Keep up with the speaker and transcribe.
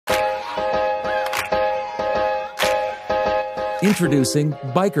Introducing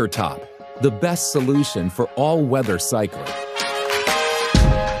Biker Top, the best solution for all weather cycling.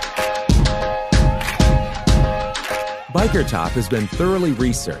 Biker Top has been thoroughly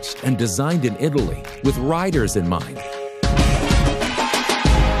researched and designed in Italy with riders in mind.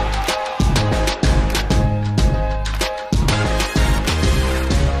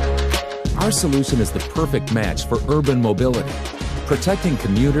 Our solution is the perfect match for urban mobility, protecting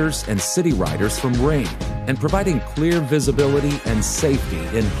commuters and city riders from rain and providing clear visibility and safety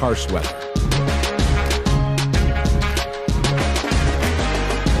in harsh weather.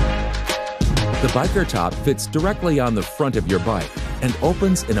 The Biker Top fits directly on the front of your bike and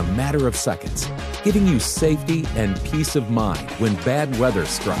opens in a matter of seconds, giving you safety and peace of mind when bad weather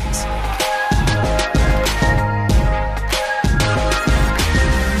strikes.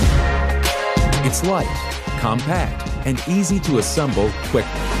 It's light, compact, and easy to assemble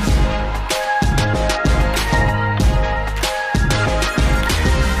quickly.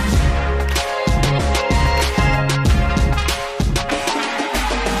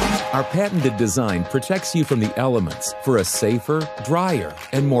 Our patented design protects you from the elements for a safer, drier,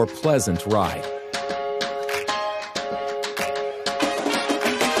 and more pleasant ride.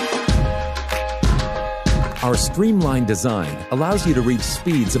 Our streamlined design allows you to reach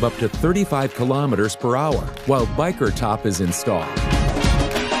speeds of up to 35 kilometers per hour while Biker Top is installed.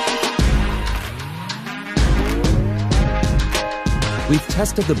 We've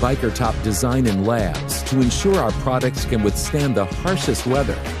tested the Biker Top design in labs to ensure our products can withstand the harshest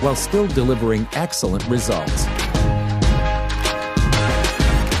weather while still delivering excellent results.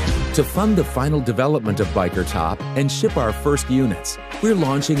 To fund the final development of Biker Top and ship our first units, we're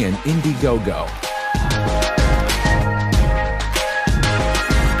launching an Indiegogo.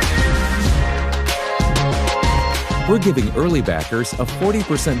 We're giving early backers a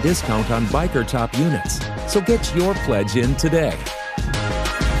 40% discount on Biker Top units, so get your pledge in today.